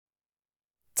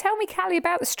Tell me, Callie,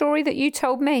 about the story that you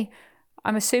told me.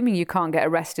 I'm assuming you can't get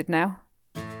arrested now.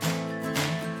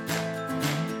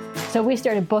 So we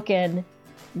started booking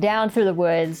down through the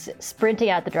woods,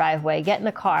 sprinting out the driveway, get in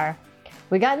the car.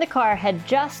 We got in the car, had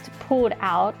just pulled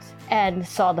out and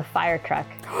saw the fire truck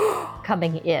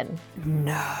coming in.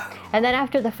 No. And then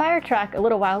after the fire truck, a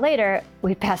little while later,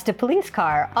 we passed a police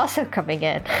car also coming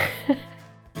in.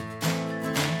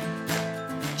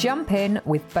 Jump in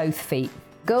with both feet.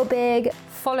 Go big,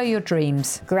 Follow your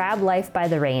dreams. grab life by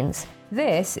the reins.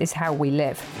 This is how we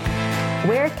live.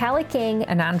 We're Callie King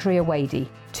And Andrea Wadey,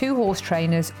 2 horse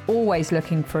trainers always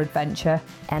looking for adventure,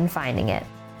 and finding it.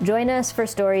 Join us for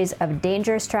stories of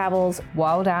dangerous travels,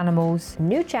 wild animals,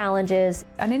 new challenges,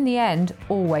 and in the end,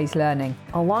 always learning.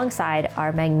 alongside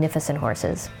our magnificent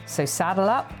horses. So saddle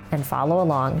up. And follow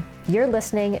along. You're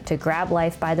listening to Grab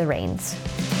Life by the Reins.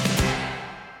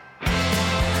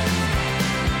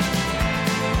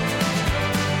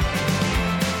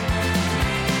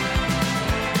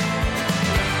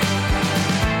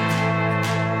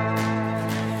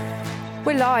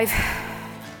 We're live.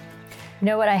 You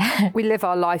know what We live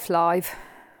our life live.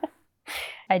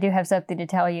 I do have something to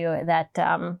tell you that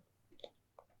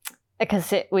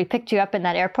because we picked you up in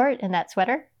that airport in that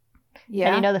sweater. Yeah.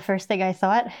 And you know the first thing I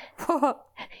thought?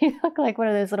 You look like one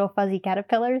of those little fuzzy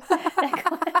caterpillars.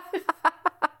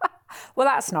 Well,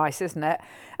 that's nice, isn't it?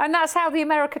 And that's how the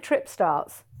America trip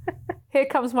starts. Here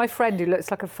comes my friend who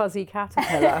looks like a fuzzy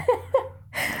caterpillar.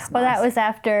 Well, that was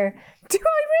after... Do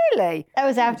I really? That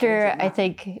was after, I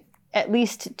think, at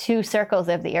least 2 circles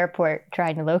of the airport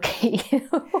trying to locate you.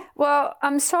 Well,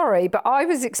 I'm sorry, but I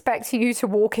was expecting you to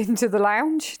walk into the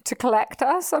lounge to collect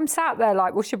us. I'm sat there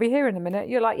like, well, she'll be here in a minute.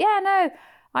 You're like, yeah, no,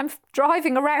 I'm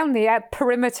driving around the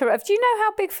perimeter of... Do you know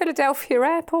how big Philadelphia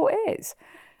Airport is?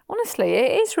 Honestly,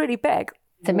 it is really big.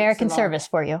 It's American service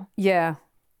for you. Yeah.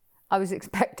 I was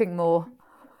expecting more.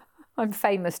 I'm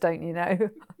famous, don't you know?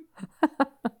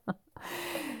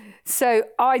 So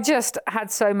I just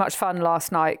had so much fun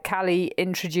last night. Callie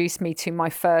introduced me to my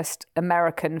first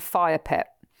American fire pit.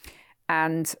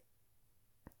 And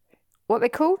what they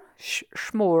called?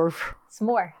 S'mores.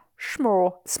 S'more.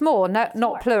 S'more, no,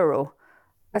 not plural.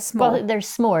 A s'more. Well, there's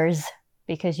s'mores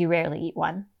because you rarely eat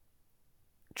one.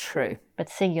 True. But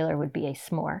singular would be a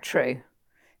s'more. True.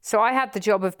 So I had the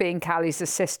job of being Callie's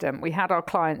assistant. We had our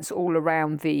clients all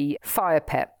around the fire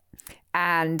pit.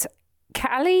 And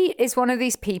Callie is one of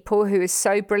these people who is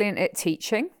so brilliant at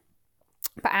teaching,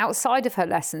 but outside of her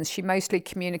lessons, she mostly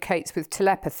communicates with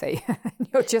telepathy.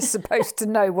 You're just supposed to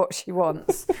know what she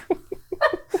wants.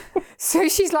 So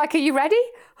she's like, are you ready?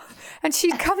 And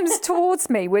she comes towards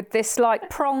me with this like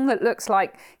prong that looks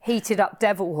like heated up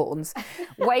devil horns,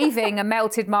 waving a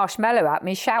melted marshmallow at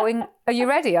me, shouting, are you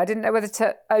ready? I didn't know whether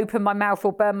to open my mouth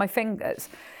or burn my fingers.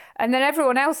 And then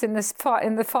everyone else in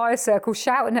the fire circle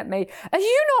shouting at me, are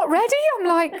you not ready? I'm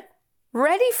like,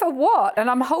 ready for what? And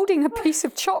I'm holding a piece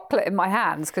of chocolate in my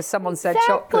hands because someone said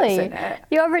chocolate's in it.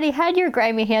 You already had your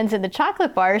grimy hands in the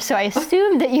chocolate bar, so I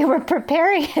assumed that you were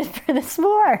preparing it for the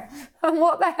s'more. And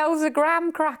what the hell's a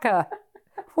graham cracker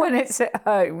when it's at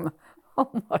home? Oh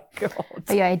my God.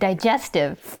 Oh, yeah,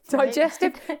 digestive.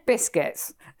 Digestive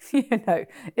biscuits. You know,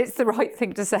 it's the right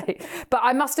thing to say. But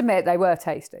I must admit, they were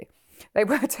tasty. They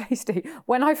were tasty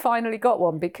when I finally got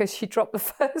one because she dropped the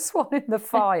first one in the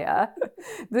fire.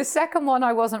 The second one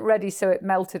I wasn't ready, so it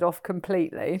melted off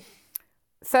completely.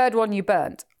 Third one you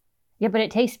burnt. Yeah, but it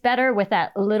tastes better with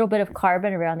that little bit of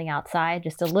carbon around the outside.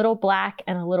 Just a little black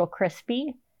and a little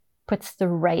crispy puts the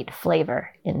right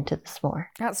flavor into the s'more.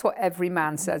 That's what every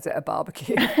man says at a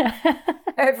barbecue.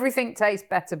 Everything tastes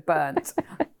better burnt.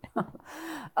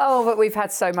 Oh, but we've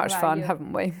had so much fun,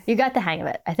 haven't we? You got the hang of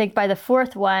it. I think by the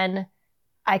 4th one,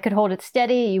 I could hold it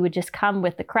steady. You would just come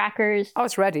with the crackers. I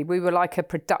was ready. We were like a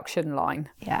production line.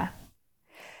 Yeah.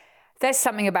 There's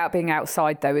something about being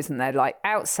outside, though, isn't there? Like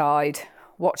outside,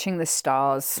 watching the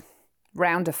stars,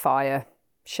 round a fire,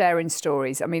 sharing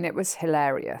stories. I mean, it was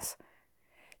hilarious.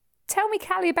 Tell me,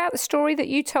 Callie, about the story that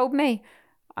you told me.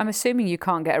 I'm assuming you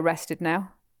can't get arrested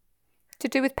now. To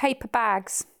do with paper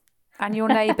bags and your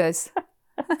neighbours.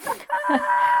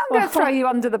 I'm going to throw you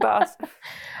under the bus.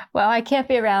 Well, I can't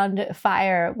be around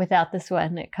fire without this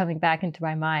one coming back into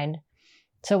my mind.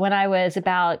 So when I was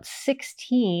about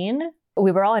 16,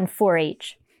 we were all in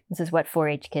 4-H. This is what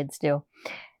 4-H kids do.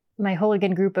 My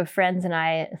hooligan group of friends and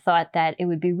I thought that it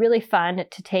would be really fun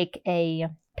to take a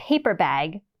paper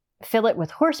bag, fill it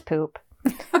with horse poop,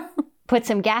 put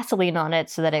some gasoline on it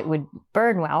so that it would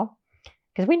burn well,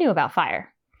 because we knew about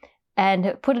fire,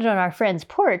 and put it on our friend's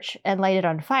porch and light it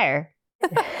on fire.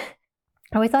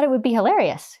 And we thought it would be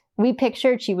hilarious we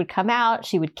pictured she would come out,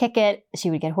 she would kick it, she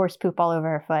would get horse poop all over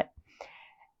her foot.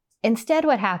 Instead,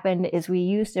 what happened is we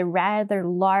used a rather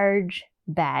large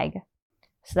bag.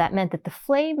 So that meant that the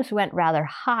flames went rather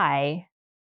high.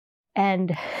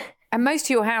 And most of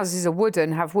your houses are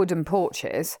wooden, have wooden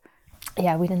porches.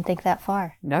 Yeah, we didn't think that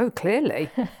far. No, clearly.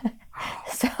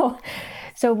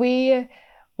 So we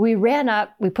ran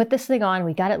up, we put this thing on,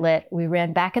 we got it lit, we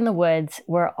ran back in the woods.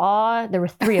 There were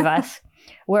 3 of us.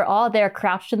 We're all there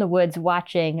crouched in the woods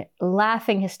watching,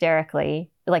 laughing hysterically,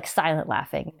 like silent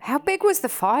laughing. How big was the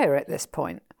fire at this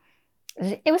point?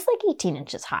 It was like 18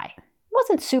 inches high. It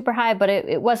wasn't super high, but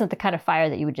it wasn't the kind of fire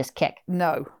that you would just kick.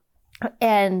 No.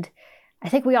 And I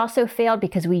think we also failed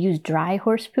because we used dry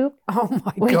horse poop. Oh my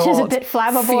God. Which is a bit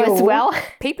flammable as well.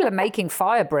 People are making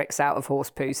fire bricks out of horse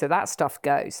poo, so that stuff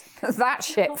goes. That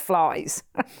shit flies.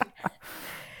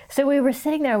 So we were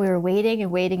sitting there, we were waiting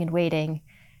and waiting and waiting.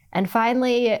 And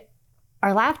finally,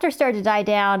 our laughter started to die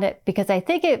down because I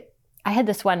had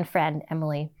this one friend,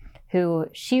 Emily, who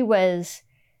she was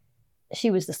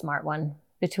the smart one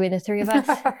between the 3 of us.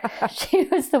 She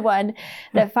was the one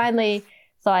that finally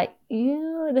thought,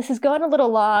 this is going a little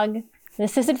long.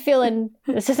 This isn't feeling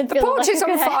the porch is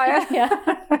on fire.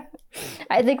 Yeah.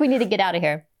 I think we need to get out of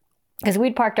here. Because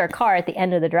we'd parked our car at the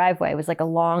end of the driveway. It was like a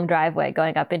long driveway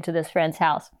going up into this friend's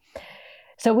house.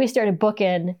 So we started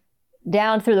booking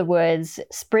down through the woods,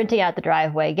 sprinting out the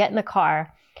driveway, get in the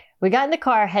car. We got in the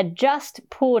car, had just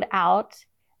pulled out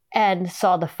and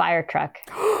saw the fire truck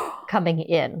coming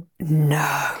in.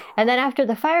 No. And then after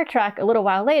the fire truck, a little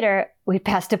while later, we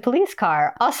passed a police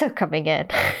car also coming in.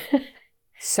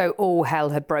 So all hell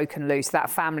had broken loose.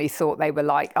 That family thought they were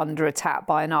like under attack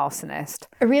by an arsonist.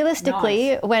 Realistically,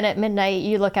 Nice. When at midnight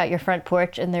you look out your front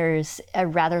porch and there's a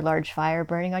rather large fire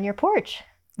burning on your porch.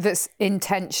 That's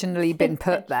intentionally been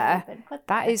put there.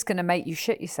 That is going to make you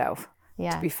shit yourself,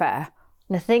 to be fair.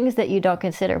 The things that you don't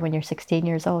consider when you're 16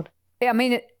 years old. I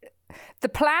mean, the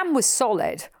plan was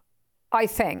solid, I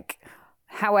think.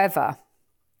 However,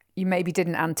 you maybe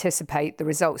didn't anticipate the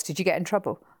results. Did you get in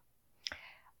trouble?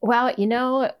 Well,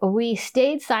 we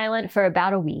stayed silent for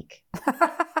about a week.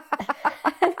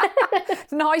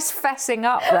 Nice fessing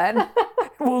up then.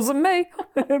 It wasn't me.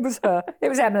 It was her. It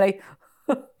was Emily.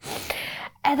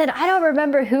 And then I don't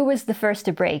remember who was the first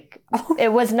to break.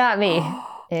 It was not me.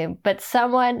 But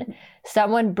someone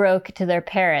broke to their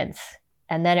parents.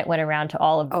 And then it went around to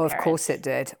all of the parents. Of course it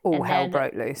did. All hell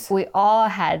broke loose. We all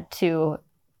had to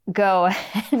go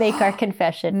and make our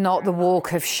confession. Not the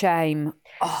walk of shame.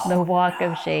 Oh, the walk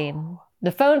of shame.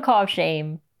 The phone call of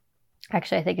shame,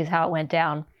 actually, I think is how it went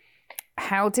down.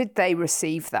 How did they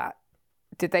receive that?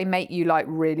 Did they make you like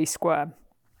really squirm?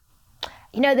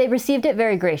 They received it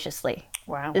very graciously.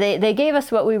 Wow. They gave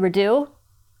us what we were due,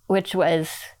 which was,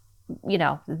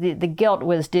 the guilt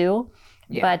was due.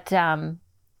 Yeah.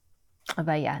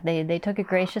 But yeah, they took it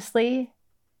graciously.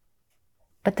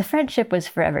 But the friendship was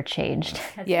forever changed.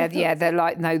 Yeah, they're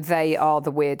like, no, they are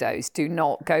the weirdos. Do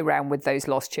not go around with those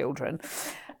lost children.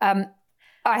 I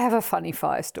have a funny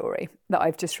fire story that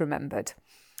I've just remembered.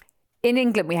 In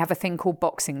England, we have a thing called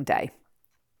Boxing Day.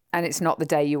 And it's not the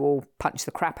day you all punch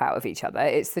the crap out of each other.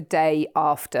 It's the day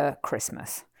after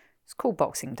Christmas. It's called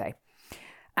Boxing Day.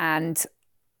 And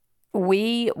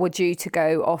we were due to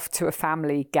go off to a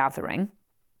family gathering.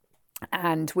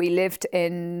 And we lived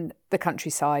in the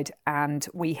countryside and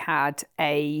we had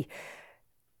a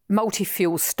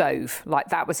multi-fuel stove. Like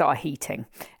that was our heating.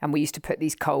 And we used to put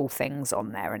these coal things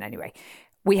on there. And anyway,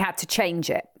 we had to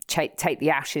change it, take the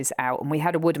ashes out. And we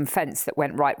had a wooden fence that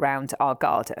went right round our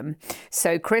garden.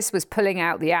 So Chris was pulling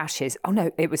out the ashes. Oh no,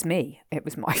 it was me. It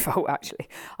was my fault, actually.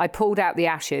 I pulled out the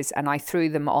ashes and I threw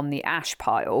them on the ash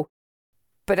pile.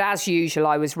 But as usual,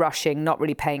 I was rushing, not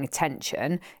really paying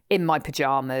attention, in my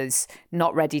pajamas,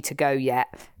 not ready to go yet.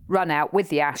 Run out with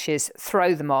the ashes,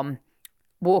 throw them on,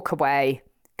 walk away,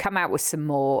 come out with some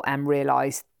more and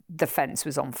realise the fence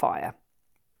was on fire.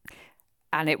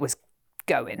 And it was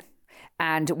going.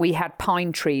 And we had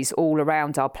pine trees all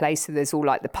around our place. So there's all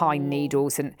like the pine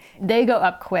needles. And they go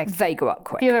up quick. They go up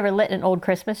quick. Have you ever lit an old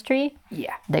Christmas tree?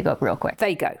 Yeah. They go up real quick.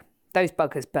 They go. Those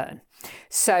buggers burn.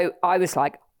 So I was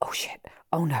like, oh shit.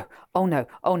 Oh no, oh no,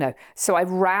 oh no. So I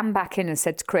ran back in and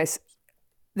said to Chris,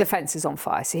 the fence is on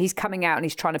fire. So he's coming out and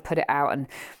he's trying to put it out. And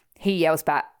he yells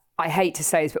back, I hate to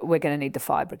say this, but we're going to need the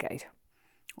fire brigade.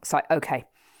 It's like, okay.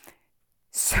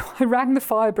 So I rang the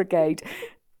fire brigade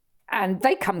and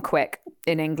they come quick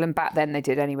in England. Back then they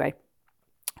did anyway.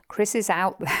 Chris is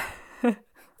out there.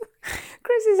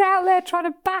 Chris is out there trying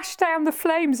to bash down the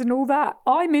flames and all that.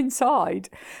 I'm inside,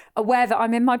 aware that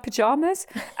I'm in my pajamas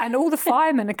and all the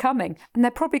firemen are coming and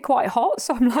they're probably quite hot.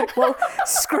 So I'm like, well,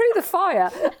 screw the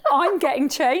fire. I'm getting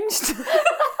changed. And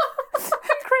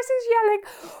Chris is yelling,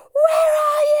 where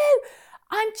are you?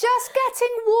 I'm just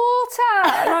getting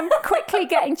water. And I'm quickly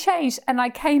getting changed. And I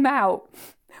came out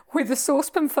with a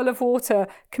saucepan full of water,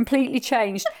 completely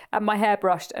changed, and my hair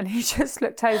brushed. And he just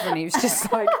looked over and he was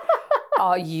just like,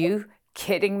 are you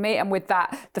kidding me? And with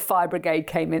that, the fire brigade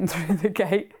came in through the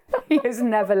gate. He has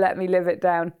never let me live it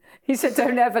down. He said,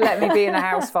 don't ever let me be in a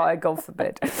house fire, God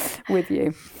forbid, with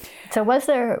you. So was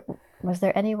there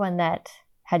anyone that,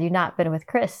 had you not been with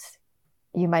Chris,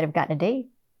 you might have gotten a date?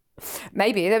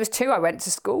 Maybe. There was 2 I went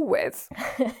to school with.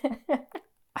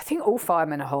 I think all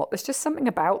firemen are hot. There's just something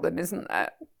about them, isn't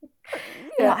there?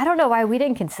 Yeah. I don't know why we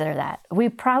didn't consider that. We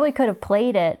probably could have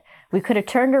played it. We could have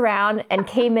turned around and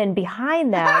came in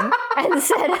behind them and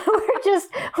said,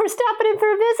 we're stopping in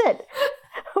for a visit.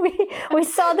 We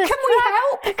saw this. Can we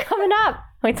help? Coming up.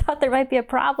 We thought there might be a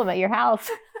problem at your house.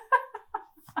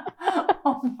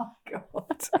 Oh my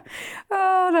God.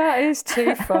 Oh, that is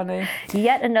too funny.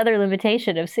 Yet another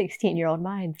limitation of 16-year-old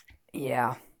minds.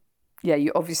 Yeah. Yeah,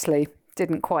 you obviously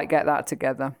didn't quite get that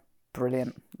together.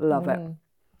 Brilliant. Love it.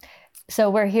 So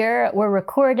we're here, we're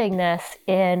recording this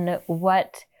in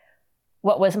what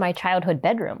was my childhood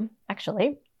bedroom,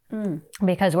 actually,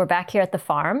 because we're back here at the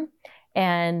farm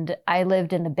and I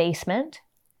lived in the basement.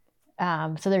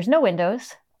 So there's no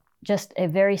windows, just a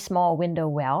very small window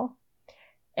well.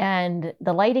 And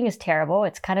the lighting is terrible.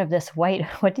 It's kind of this white,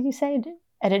 what did you say?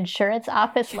 An insurance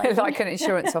office lighting? Like an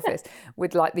insurance office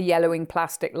with like the yellowing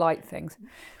plastic light things.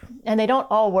 And they don't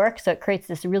all work, so it creates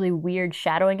this really weird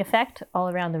shadowing effect all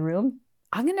around the room.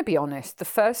 I'm going to be honest, the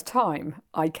first time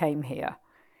I came here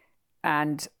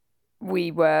and we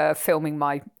were filming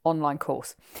my online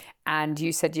course and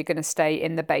you said you're going to stay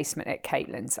in the basement at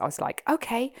Caitlin's, I was like,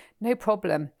 okay, no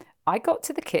problem. I got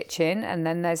to the kitchen and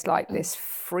then there's like this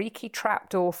freaky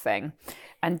trapdoor thing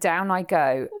and down I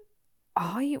go.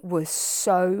 I was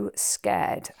so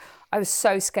scared. I was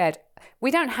so scared. We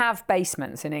don't have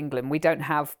basements in England. We don't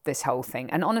have this whole thing.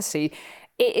 And honestly,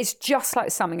 it is just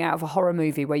like something out of a horror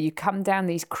movie where you come down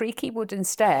these creaky wooden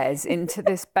stairs into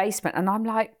this basement. And I'm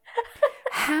like,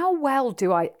 how well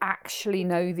do I actually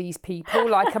know these people?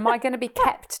 Like, am I going to be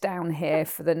kept down here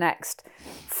for the next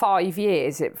 5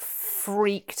 years? It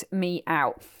freaked me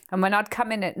out. And when I'd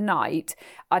come in at night,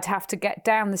 I'd have to get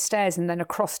down the stairs and then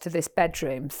across to this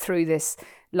bedroom through this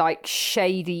like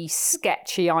shady,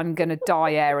 sketchy, I'm going to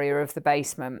die area of the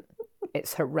basement.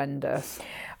 It's horrendous.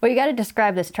 Well, you got to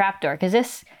describe this trapdoor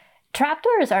because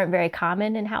trapdoors aren't very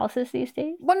common in houses these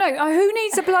days. Well, no, who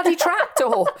needs a bloody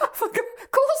trapdoor? Of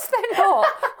course they're not.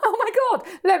 Oh my God,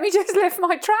 let me just lift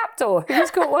my trapdoor.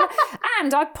 Who's got one?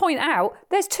 And I'd point out,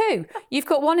 there's 2. You've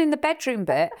got one in the bedroom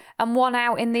bit and one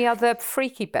out in the other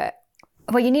freaky bit.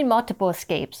 Well, you need multiple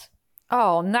escapes.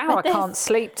 Oh, now I can't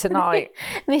sleep tonight.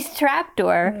 This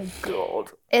trapdoor. Oh,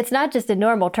 God. It's not just a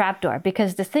normal trapdoor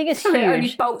because the thing is huge. It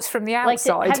only bolts from the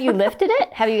outside. Like, have you lifted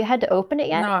it? Have you had to open it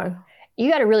yet? No.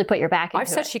 You got to really put your back into it. I've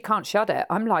said she can't shut it.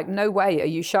 I'm like, no way are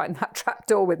you shutting that trap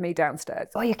door with me downstairs.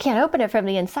 Well, you can't open it from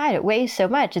the inside. It weighs so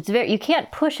much. You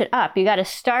can't push it up. You got to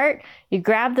start, you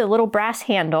grab the little brass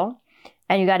handle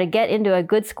and you got to get into a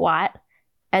good squat.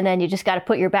 And then you just got to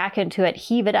put your back into it,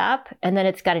 heave it up. And then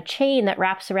it's got a chain that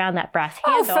wraps around that brass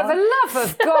handle. Oh, for the love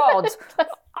of God.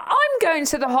 I'm going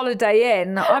to the Holiday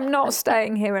Inn. I'm not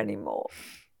staying here anymore.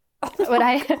 But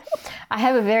I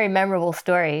have a very memorable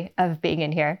story of being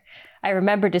in here. I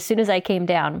remembered as soon as I came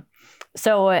down.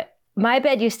 So my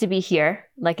bed used to be here,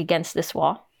 like against this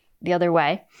wall, the other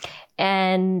way.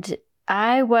 And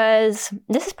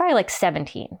this is probably like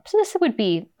 17. So this would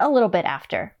be a little bit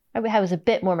after. I was a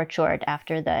bit more matured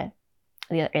after the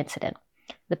other incident,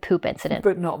 the poop incident.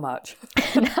 But not much.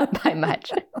 Not by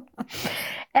much.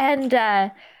 And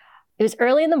it was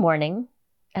early in the morning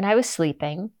and I was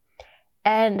sleeping.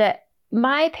 And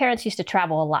my parents used to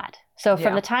travel a lot. So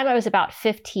from the time I was about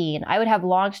 15, I would have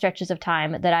long stretches of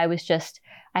time that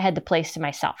I had the place to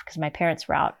myself because my parents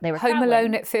were out. They were home traveling.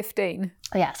 alone at 15.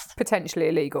 Yes. Potentially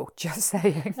illegal, just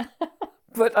saying.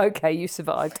 But okay, you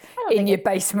survived in your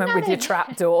basement with your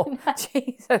trapdoor.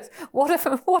 Jesus, what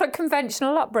a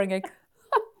conventional upbringing.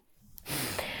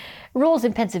 Rules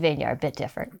in Pennsylvania are a bit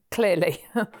different. Clearly.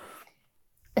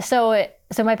 So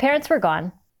my parents were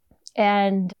gone.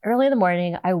 And early in the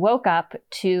morning, I woke up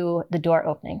to the door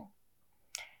opening.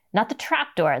 Not the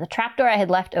trap door. The trap door I had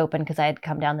left open because I had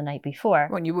come down the night before.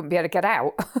 When you wouldn't be able to get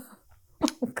out.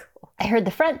 Oh, God. I heard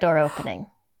the front door opening.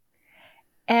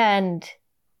 And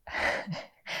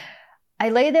I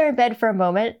lay there in bed for a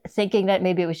moment, thinking that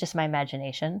maybe it was just my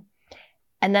imagination.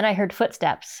 And then I heard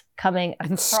footsteps coming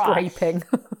And across. scraping.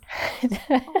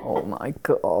 Oh my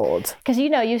God. Because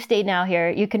you stayed now here,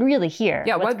 you can really hear.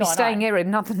 Yeah, I what's won't be going staying on. here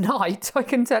another night. I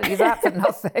can tell you that for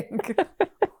nothing.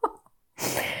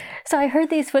 So I heard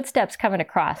these footsteps coming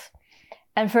across.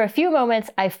 And for a few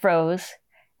moments, I froze.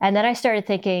 And then I started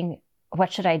thinking,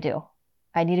 what should I do?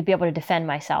 I need to be able to defend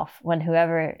myself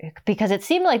because it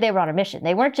seemed like they were on a mission.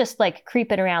 They weren't just like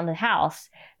creeping around the house.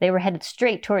 They were headed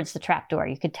straight towards the trapdoor.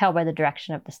 You could tell by the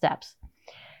direction of the steps.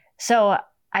 So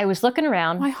I was looking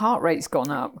around. My heart rate's gone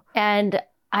up. And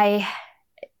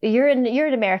you're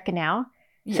in America now.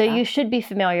 Yeah. So you should be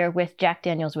familiar with Jack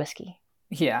Daniel's whiskey.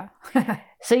 Yeah.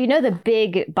 So the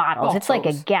big bottles. It's like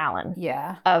a gallon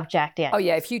of Jack Daniels. Oh,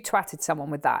 yeah. If you twatted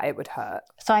someone with that, it would hurt.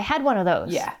 So I had one of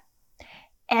those. Yeah.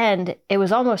 And it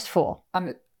was almost full.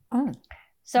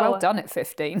 So well done at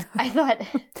 15. I thought...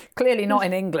 Clearly not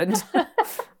in England.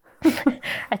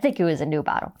 I think it was a new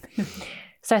bottle.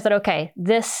 So I thought, okay,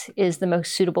 this is the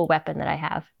most suitable weapon that I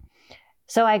have.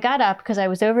 So I got up because I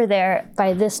was over there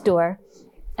by this door.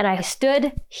 And I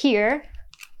stood here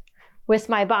with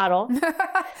my bottle.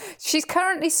 She's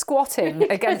currently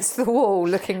squatting against the wall,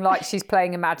 looking like she's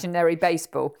playing imaginary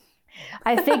baseball.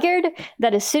 I figured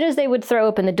that as soon as they would throw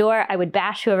open the door, I would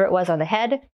bash whoever it was on the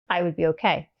head. I would be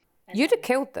okay. You'd have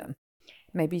killed them.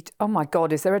 Maybe, oh my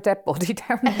God, is there a dead body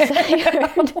down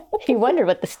there? He wondered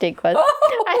what the stink was.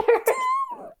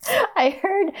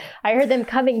 I heard them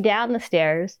coming down the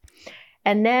stairs.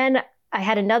 And then I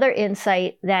had another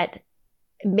insight that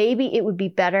maybe it would be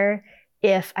better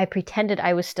if I pretended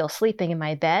I was still sleeping in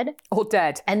my bed. Or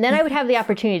dead. And then I would have the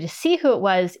opportunity to see who it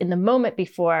was in the moment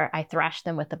before I thrashed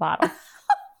them with the bottle.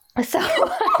 So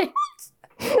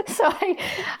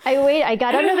I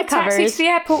got under the covers. Taxi to the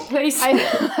airport, please.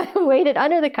 I waited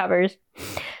under the covers.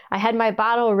 I had my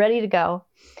bottle ready to go.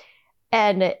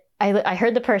 And I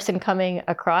heard the person coming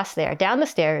across there, down the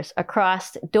stairs,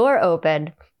 across, door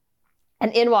opened,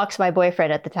 and in walks my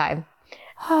boyfriend at the time.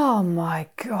 Oh my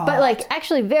God. But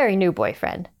actually very new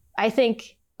boyfriend. I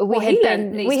think we had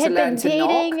been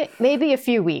dating maybe a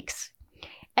few weeks.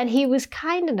 And he was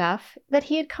kind enough that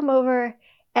he had come over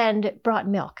and brought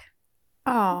milk.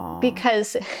 Oh.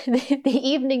 Because the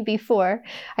evening before,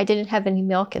 I didn't have any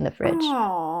milk in the fridge.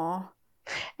 Oh.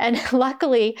 And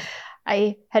luckily,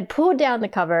 I had pulled down the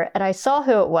cover and I saw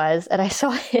who it was and I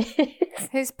saw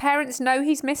his parents know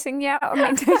he's missing yet? I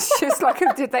mean, it's just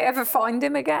did they ever find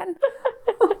him again?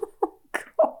 Oh,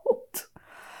 God.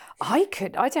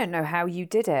 I don't know how you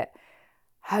did it.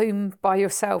 Home by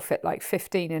yourself at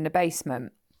 15 in a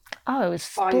basement. Oh, it was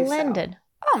splendid.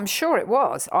 Oh, I'm sure it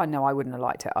was. I know I wouldn't have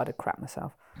liked it. I'd have crapped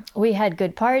myself. We had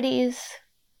good parties.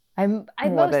 I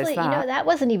mostly, that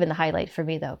wasn't even the highlight for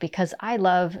me though, because I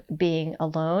love being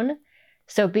alone.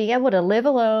 So being able to live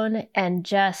alone and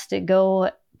just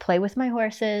go play with my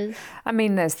horses. I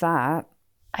mean, there's that.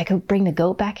 I could bring the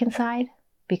goat back inside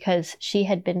because she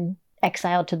had been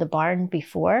exiled to the barn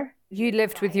before. You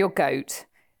lived with your goat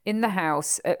in the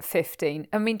house at 15.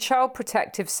 I mean, Child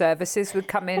Protective Services would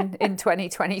come in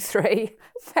 2023.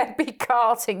 They'd be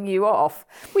carting you off.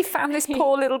 We found this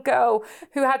poor little girl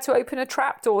who had to open a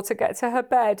trapdoor to get to her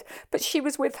bed, but she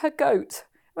was with her goat.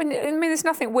 I mean, there's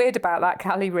nothing weird about that,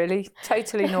 Callie, really.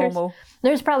 Totally normal.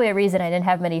 There's probably a reason I didn't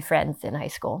have many friends in high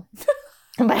school.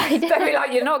 But I did. They'd be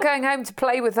like, you're not going home to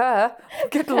play with her.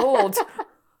 Good Lord.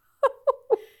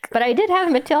 But I did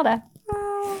have Matilda.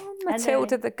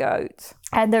 Matilda the goat.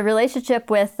 And the relationship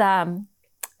with Ben,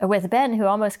 who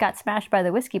almost got smashed by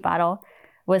the whiskey bottle,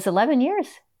 was 11 years.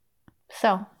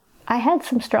 So I had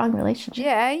some strong relationships.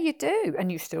 Yeah, you do. And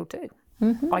you still do.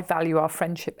 Mm-hmm. I value our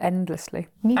friendship endlessly.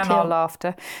 Me and too. Our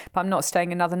laughter. But I'm not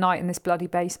staying another night in this bloody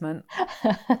basement.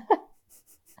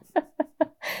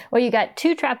 Well, you got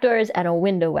 2 trapdoors and a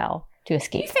window well to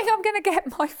escape. You think I'm going to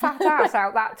get my fat ass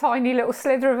out that tiny little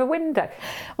slither of a window?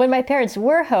 When my parents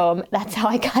were home, that's how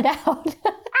I got out. Out of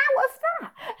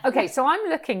that? Okay, so I'm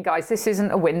looking, guys, this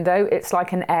isn't a window. It's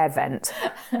like an air vent.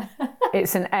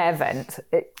 It's an air vent.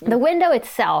 The window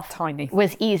itself tiny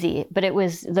was easy, but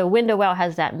the window well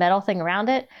has that metal thing around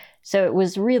it. So it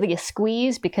was really a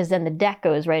squeeze because then the deck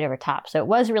goes right over top. So it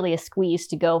was really a squeeze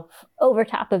to go over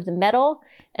top of the metal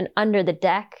and under the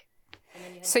deck.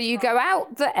 So you go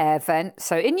out the air vent.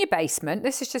 So in your basement,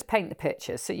 this is just paint the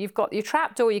picture. So you've got your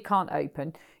trap door you can't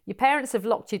open. Your parents have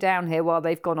locked you down here while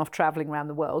they've gone off travelling around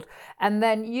the world. And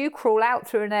then you crawl out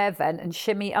through an air vent and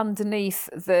shimmy underneath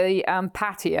the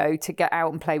patio to get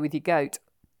out and play with your goat.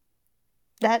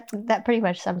 That pretty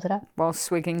much sums it up. While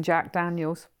swigging Jack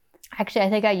Daniels. Actually, I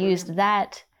think I used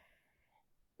that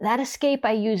escape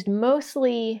I used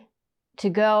mostly to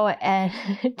go and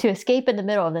to escape in the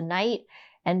middle of the night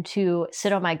and to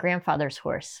sit on my grandfather's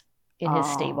horse in his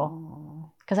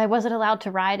stable. Because I wasn't allowed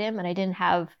to ride him, and I didn't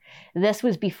have, this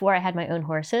was before I had my own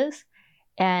horses,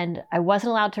 and I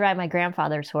wasn't allowed to ride my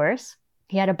grandfather's horse.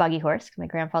 He had a buggy horse. My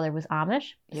grandfather was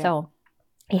Amish. Yeah. So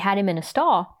he had him in a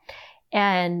stall,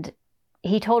 and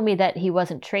he told me that he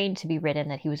wasn't trained to be ridden,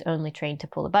 that he was only trained to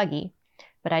pull a buggy.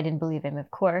 But I didn't believe him,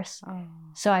 of course. Oh.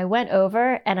 So I went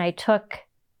over and I took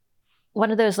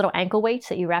one of those little ankle weights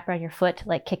that you wrap around your foot to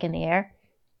like kick in the air.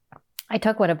 I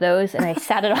took one of those and I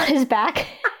sat it on his back.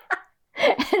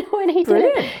 And when he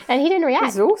didn't react.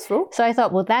 Resourceful. So I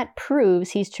thought, well, that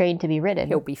proves he's trained to be ridden.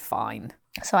 He'll be fine.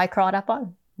 So I crawled up on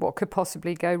him. What could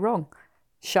possibly go wrong?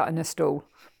 Shutting a stall,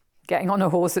 getting on a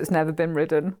horse that's never been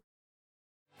ridden.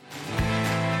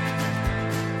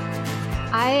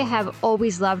 I have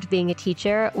always loved being a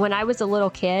teacher. When I was a little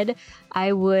kid,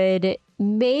 I would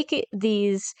make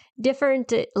these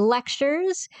different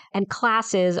lectures and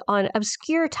classes on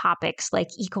obscure topics like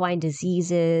equine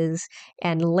diseases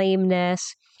and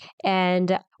lameness.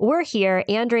 And we're here,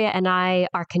 Andrea and I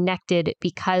are connected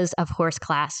because of Horse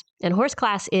Class. And Horse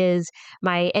Class is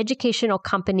my educational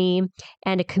company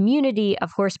and a community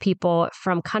of horse people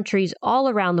from countries all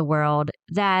around the world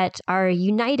that are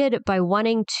united by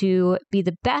wanting to be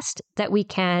the best that we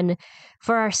can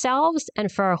for ourselves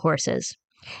and for our horses.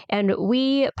 And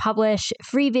we publish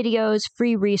free videos,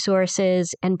 free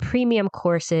resources, and premium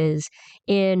courses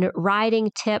in riding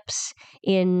tips,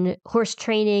 in horse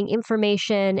training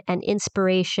information and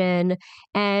inspiration,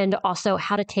 and also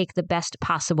how to take the best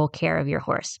possible care of your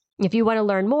horse. If you want to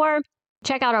learn more,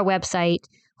 check out our website,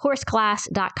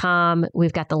 horseclass.com.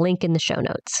 We've got the link in the show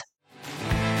notes.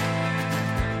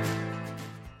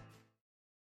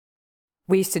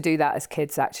 We used to do that as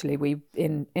kids, actually.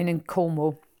 In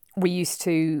Cornwall. We used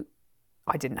to,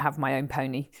 I didn't have my own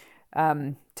pony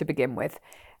to begin with,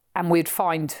 and we'd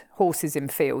find horses in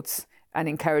fields and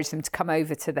encourage them to come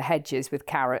over to the hedges with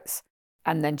carrots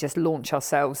and then just launch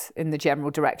ourselves in the general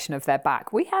direction of their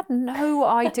back. We had no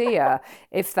idea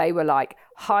if they were like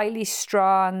highly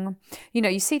strung. You know,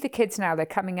 you see the kids now, they're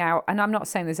coming out, and I'm not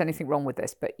saying there's anything wrong with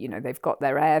this, but, you know, they've got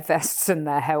their air vests and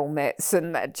their helmets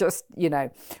and they're just, you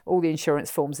know, all the insurance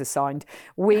forms are signed.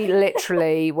 We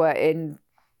literally were in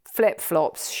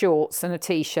flip-flops, shorts and a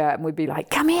t-shirt, and we'd be like,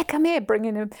 come here,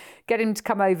 bringing him, get him to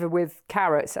come over with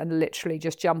carrots, and literally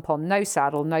just jump on, no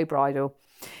saddle, no bridle.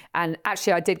 And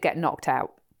actually I did get knocked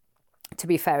out. To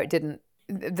be fair,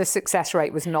 the success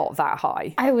rate was not that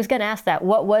high. I was going to ask that.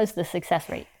 What was the success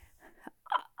rate?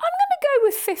 I'm going to go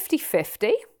with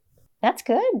 50-50. That's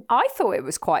good. I thought it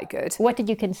was quite good. What did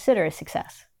you consider a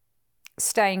success?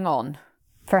 Staying on.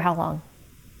 For how long?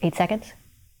 8 seconds?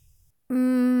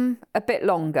 A bit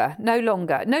longer. No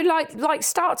longer. No, like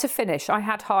start to finish. I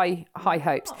had high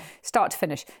hopes. Start to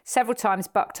finish. Several times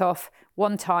bucked off.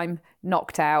 One time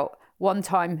knocked out. One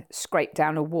time scraped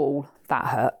down a wall. That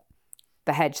hurt.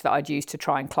 The hedge that I'd used to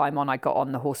try and climb on, I got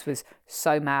on. The horse was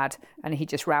so mad, and he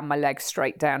just ran my legs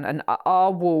straight down. And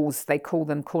our walls, they call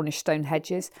them Cornish stone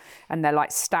hedges, and they're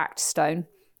like stacked stone.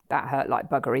 That hurt like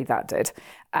buggery, that did.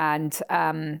 And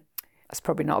that's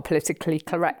probably not a politically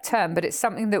correct term, but it's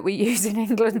something that we use in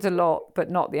England a lot, but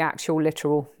not the actual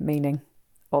literal meaning,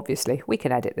 obviously. We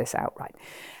can edit this out, right?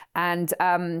 And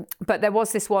but there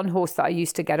was this one horse that I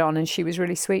used to get on, and she was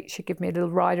really sweet. She'd give me a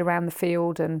little ride around the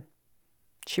field, and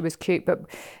she was cute. But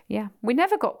yeah, we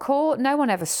never got caught. No one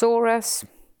ever saw us.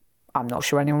 I'm not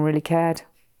sure anyone really cared.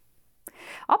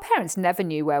 Our parents never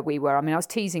knew where we were. I mean, I was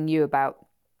teasing you about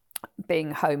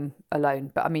being home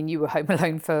alone, but I mean, you were home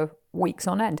alone for weeks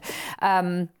on end.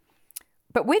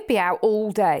 But we'd be out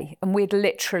all day, and we'd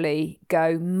literally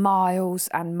go miles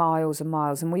and miles and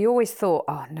miles. And we always thought,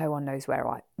 oh, no one knows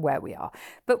where we are.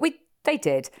 But they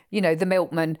did. You know, the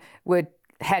milkman would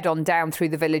head on down through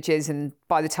the villages, and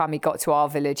by the time he got to our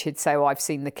village, he'd say, oh, I've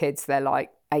seen the kids. They're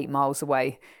like 8 miles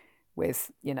away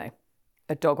with, you know,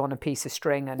 a dog on a piece of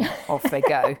string, and off they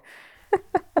go.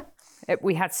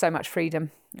 We had so much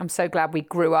freedom. I'm so glad we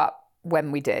grew up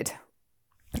when we did.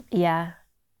 Yeah.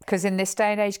 Because in this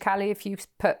day and age, Callie, if you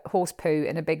put horse poo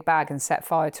in a big bag and set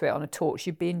fire to it on a torch,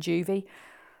 you'd be in juvie.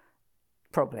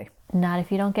 Probably. Not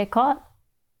if you don't get caught.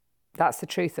 That's the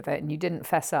truth of it. And you didn't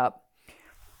fess up.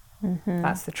 Mm-hmm.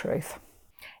 That's the truth.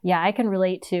 Yeah, I can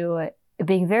relate to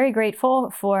being very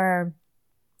grateful for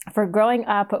growing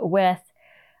up with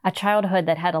a childhood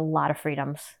that had a lot of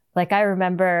freedoms. Like I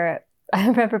remember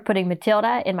putting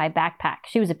Matilda in my backpack.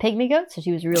 She was a pygmy goat, so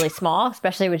she was really small,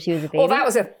 especially when she was a baby. Oh, that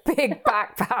was a big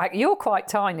backpack. You're quite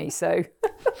tiny, so.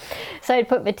 So I'd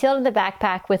put Matilda in the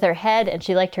backpack with her head, and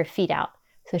she liked her feet out.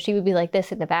 So she would be like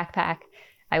this in the backpack.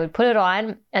 I would put it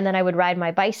on, and then I would ride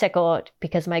my bicycle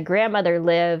because my grandmother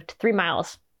lived 3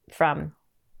 miles from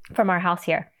our house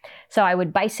here. So I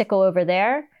would bicycle over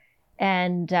there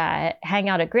and hang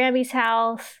out at Grammy's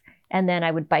house, and then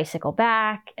I would bicycle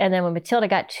back. And then when Matilda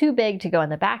got too big to go in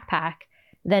the backpack,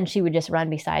 then she would just run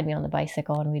beside me on the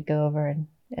bicycle, and we'd go over and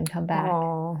come back.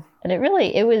 Oh, And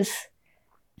it was.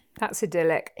 that's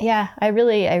idyllic. Yeah, I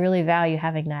really value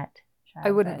having that.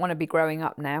 I wouldn't want to be growing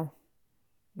up now.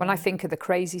 When I think of the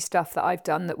crazy stuff that I've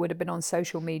done that would have been on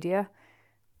social media,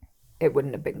 it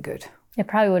wouldn't have been good. It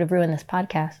probably would have ruined this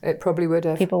podcast. It probably would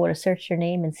have. People would have searched your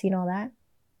name and seen all that.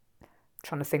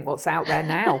 Trying to think what's out there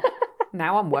now.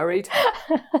 Now I'm worried.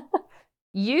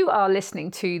 You are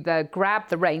listening to the Grab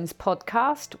the Reins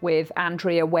podcast with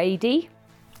Andrea Wadey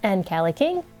And Callie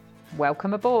King.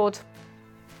 Welcome aboard.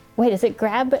 Wait, is it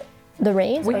Grab the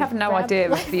Reins? We have no idea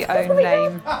of the own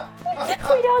name.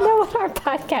 We don't know what our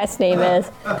podcast name is.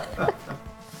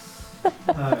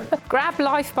 Grab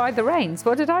life by the reins.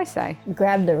 What did I say?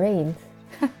 Grab the Reins.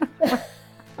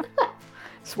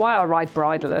 That's why I ride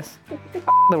bridleless.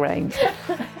 The reins.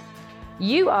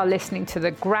 You are listening to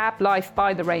the Grab Life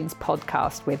by the Reins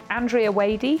podcast with Andrea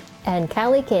Wadey And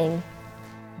Callie King.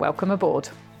 Welcome aboard.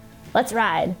 Let's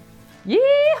ride.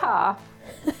 Yeehaw!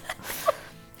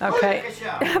 Okay.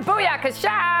 Booyaka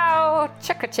show!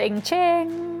 Chicka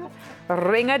ching!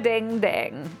 Ring a ding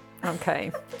ding.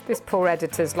 Okay. This poor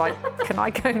editor's like, can I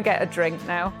go and get a drink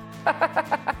now?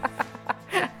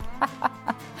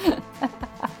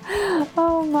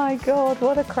 Oh my God,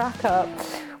 what a crack up.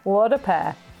 What a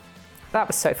pair. That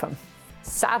was so fun.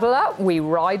 Saddle up, we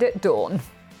ride at dawn.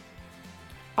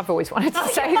 I've always wanted to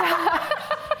say that.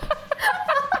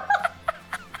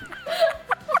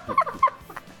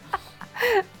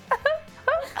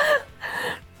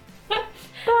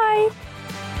 Bye.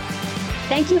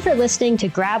 Thank you for listening to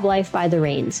Grab Life by the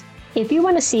Reins. If you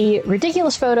want to see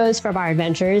ridiculous photos from our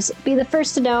adventures, be the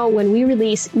first to know when we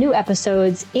release new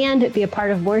episodes, and be a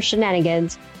part of more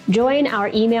shenanigans, join our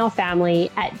email family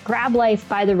at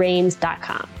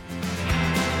grablifebythereins.com.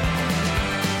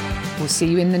 We'll see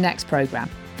you in the next program.